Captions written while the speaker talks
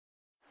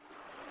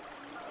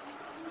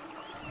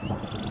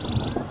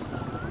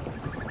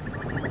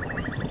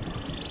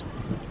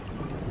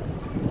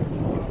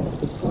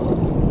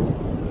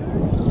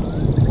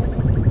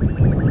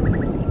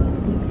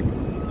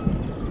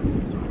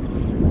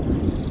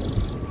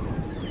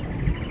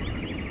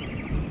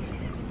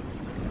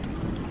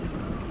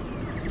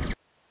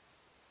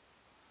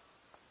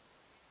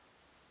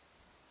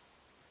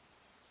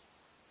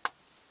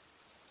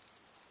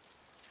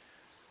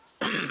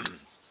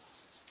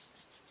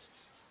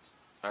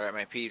Alright,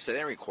 my peeps, I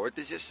didn't record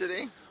this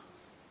yesterday,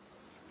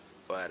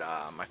 but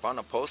I found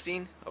a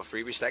posting of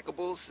free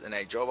recyclables, and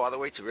I drove all the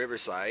way to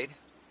Riverside,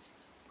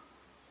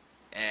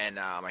 and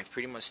I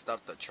pretty much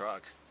stuffed the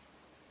truck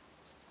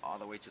all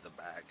the way to the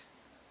back.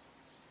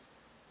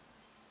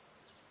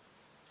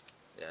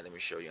 Yeah, let me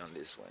show you on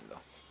this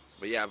window.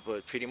 But yeah,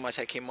 but pretty much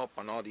I came up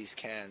on all these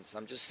cans.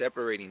 I'm just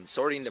separating,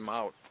 sorting them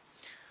out,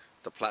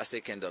 the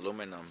plastic and the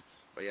aluminum.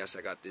 But yes,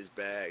 I got this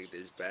bag,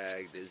 this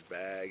bag, this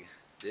bag,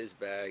 this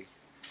bag.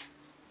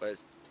 But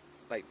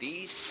like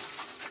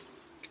these,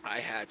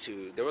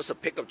 there was a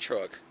pickup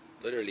truck,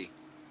 literally.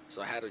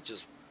 So I had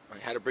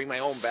to bring my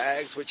own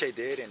bags, which I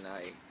did, and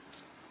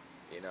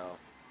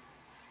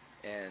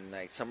and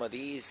like some of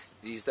these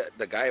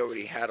the guy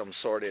already had them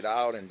sorted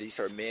out, and these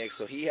are mixed.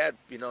 So he had,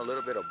 a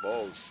little bit of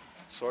both,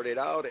 sorted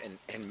out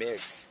and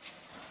mixed.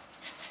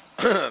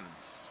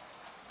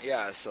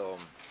 Yeah, so,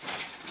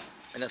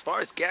 and as far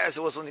as gas,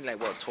 it was only like,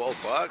 what,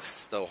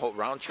 $12? The whole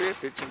round trip,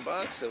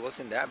 $15? It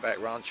wasn't that bad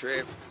round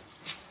trip.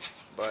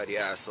 But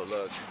yeah, so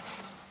look.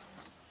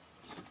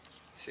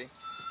 See?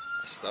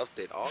 I stuffed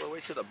it all the way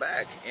to the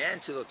back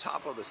and to the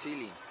top of the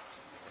ceiling.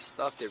 I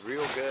stuffed it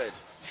real good.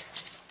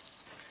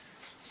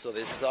 So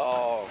this is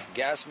all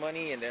gas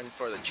money, and then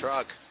for the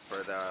truck,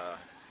 for the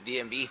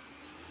DMV,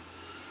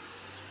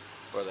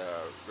 for the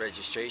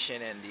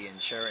registration and the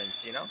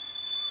insurance,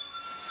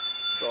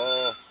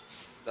 So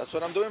that's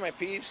what I'm doing, my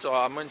peeps. So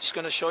I'm just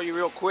gonna show you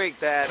real quick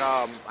that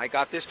I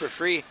got this for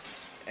free,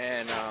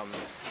 and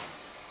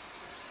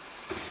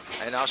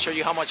I'll show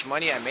you how much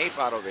money I made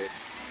out of it.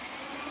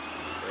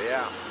 But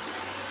yeah,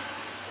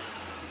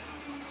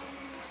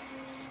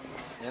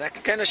 and I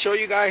can kind of show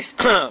you guys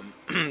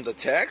the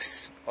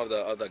text of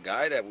the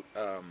guy that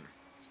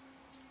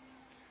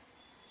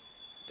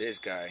this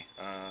guy.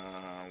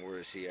 Where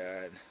is he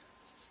at?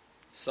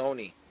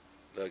 Sony.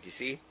 Look, you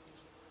see,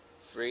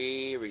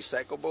 free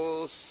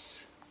recyclables.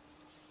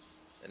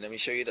 And let me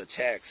show you the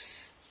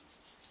text.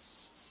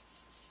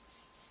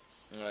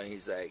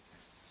 He's like,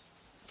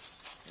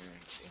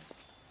 see.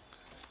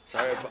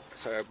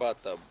 Sorry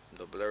about the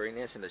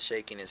blurriness and the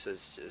shakiness.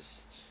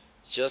 It's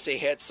just a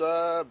heads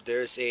up.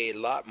 There's a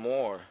lot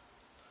more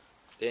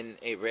than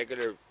a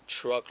regular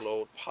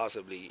truckload,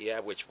 possibly.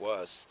 Yeah, which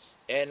was.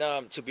 And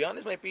to be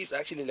honest, my piece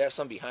actually left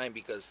some behind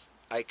because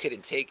I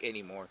couldn't take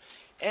anymore.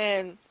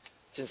 And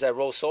since I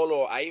roll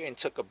solo, I even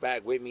took a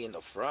bag with me in the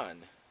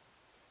front.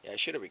 Yeah, I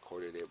should have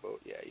recorded it, but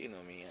yeah, you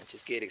know me. I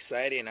just get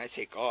excited and I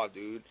take off,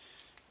 dude.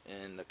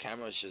 And the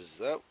camera's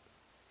just up.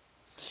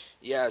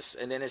 Yes,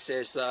 and then it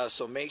says,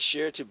 so make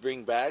sure to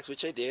bring bags,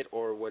 which I did,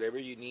 or whatever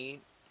you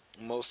need.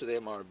 Most of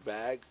them are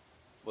bag,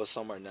 but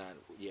some are not.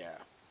 Yeah.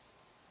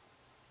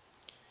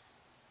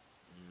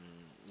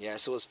 Yeah,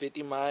 so it's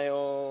 50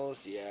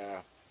 miles.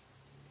 Yeah.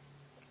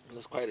 It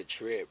was quite a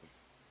trip.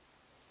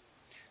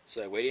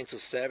 So I waited until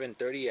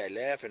 7:30. I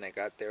left, and I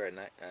got there at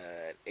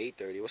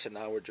 8:30. It was an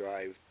hour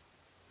drive.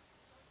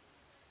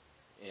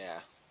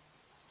 Yeah.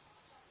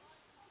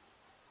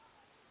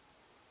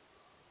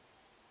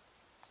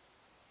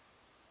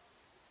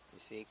 You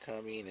see,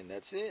 coming, and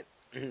that's it.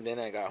 Then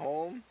I got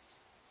home.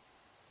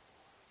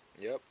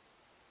 Yep.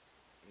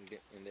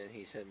 And then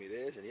he sent me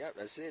this, and yep,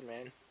 that's it,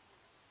 man.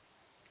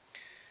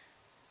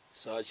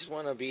 So I just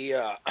want to be,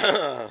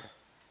 and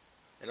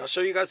I'll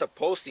show you guys the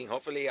posting.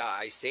 Hopefully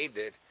I saved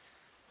it.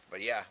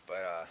 But yeah,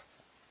 but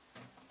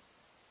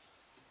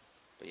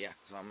yeah,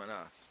 so I'm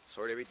gonna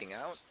sort everything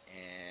out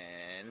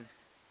and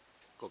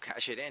go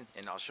cash it in,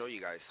 and I'll show you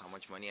guys how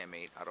much money I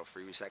made out of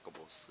free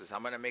recyclables. Because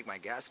I'm gonna make my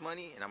gas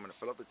money, and I'm gonna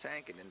fill up the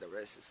tank, and then the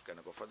rest is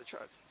gonna go for the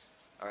truck.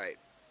 All right,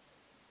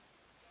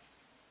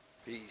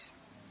 peace.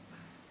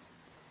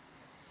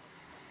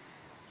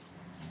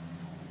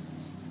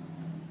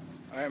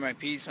 All right, my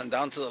peeps, I'm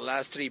down to the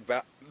last three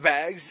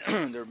bags.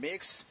 They're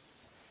mixed.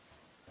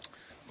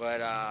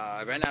 But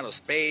I ran out of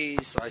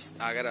space, so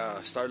I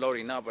gotta start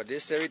loading up. But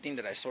this is everything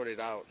that I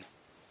sorted out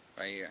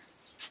right here.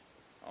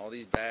 All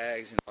these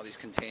bags and all these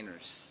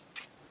containers.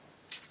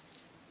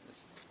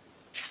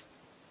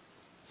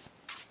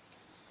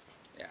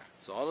 Yeah,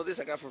 so all of this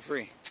I got for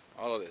free.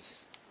 All of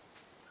this.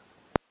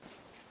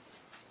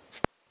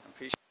 I'm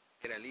pretty sure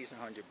I get at least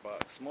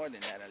 $100. More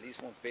than that, at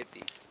least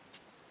 150.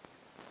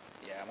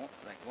 Yeah,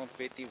 like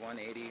 150,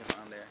 180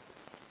 around there.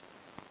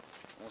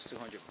 Almost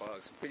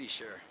 $200. I'm pretty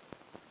sure.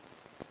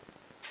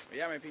 But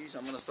yeah, my piece,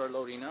 I'm gonna start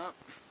loading up.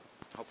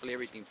 Hopefully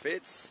everything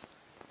fits,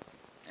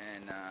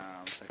 and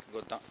so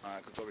I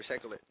could go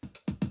recycle it.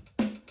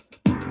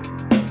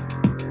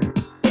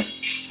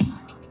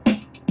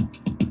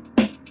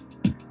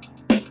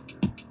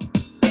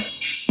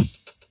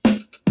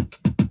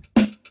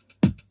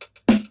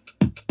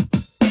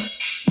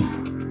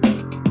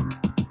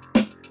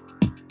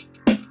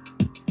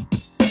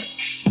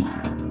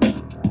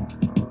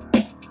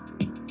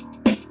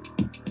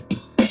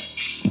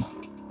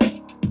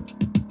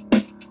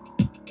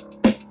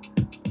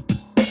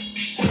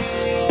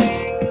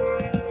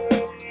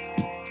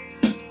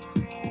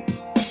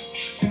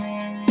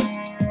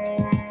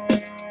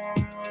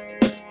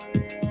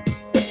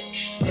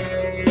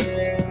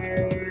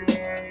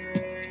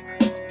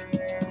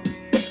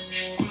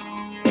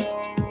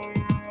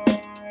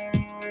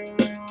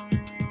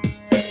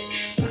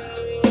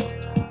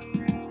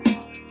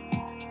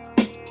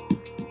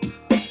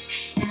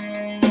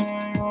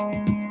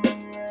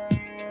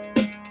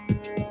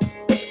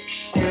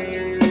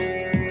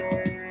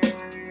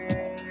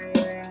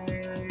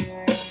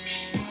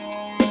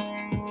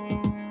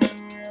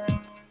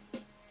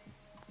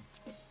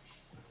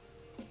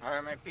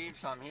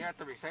 I'm here at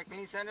the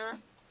recycling center.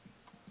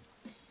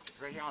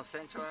 It's right here on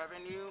Central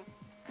Avenue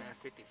and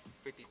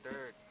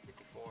 53rd,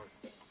 54th.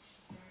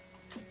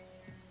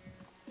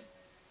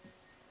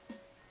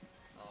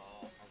 So,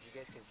 as you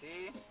guys can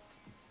see,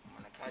 I'm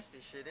gonna catch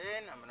this shit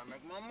in. I'm gonna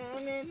make my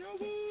money. I'm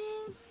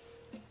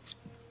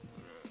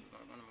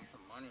gonna make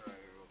some money right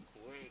here real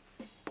quick.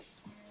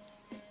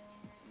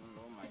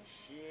 Unload my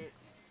shit.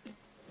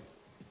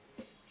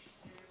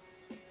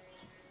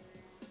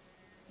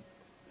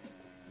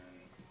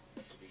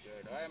 Be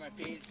good. Alright, my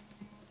peeps.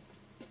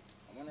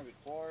 I'm gonna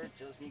record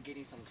just me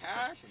getting some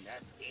cash, and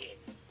that's it.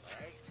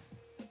 Alright.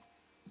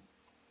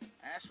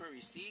 Ask for a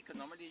receipt, because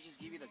normally they just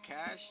give you the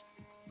cash,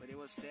 but it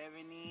was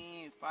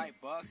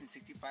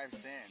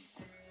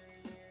 $75.65.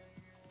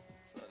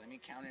 So let me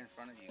count it in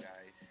front of you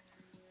guys.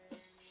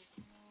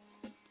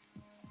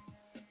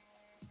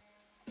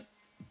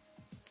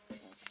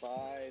 That's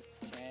 5,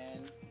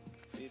 10,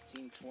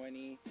 15,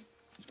 20,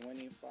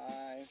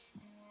 25,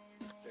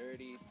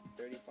 30,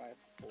 35,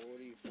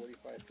 40,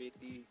 45,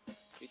 50,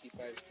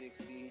 55,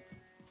 60,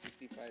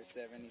 65,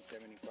 70,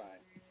 75.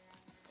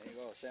 There you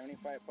go,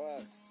 75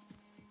 bucks.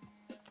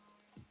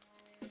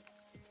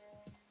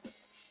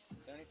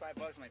 75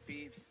 bucks, my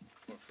peeps,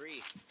 for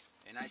free.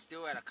 And I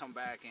still gotta come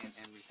back and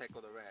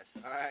recycle the rest.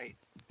 Alright.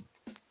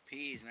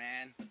 Peace,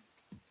 man.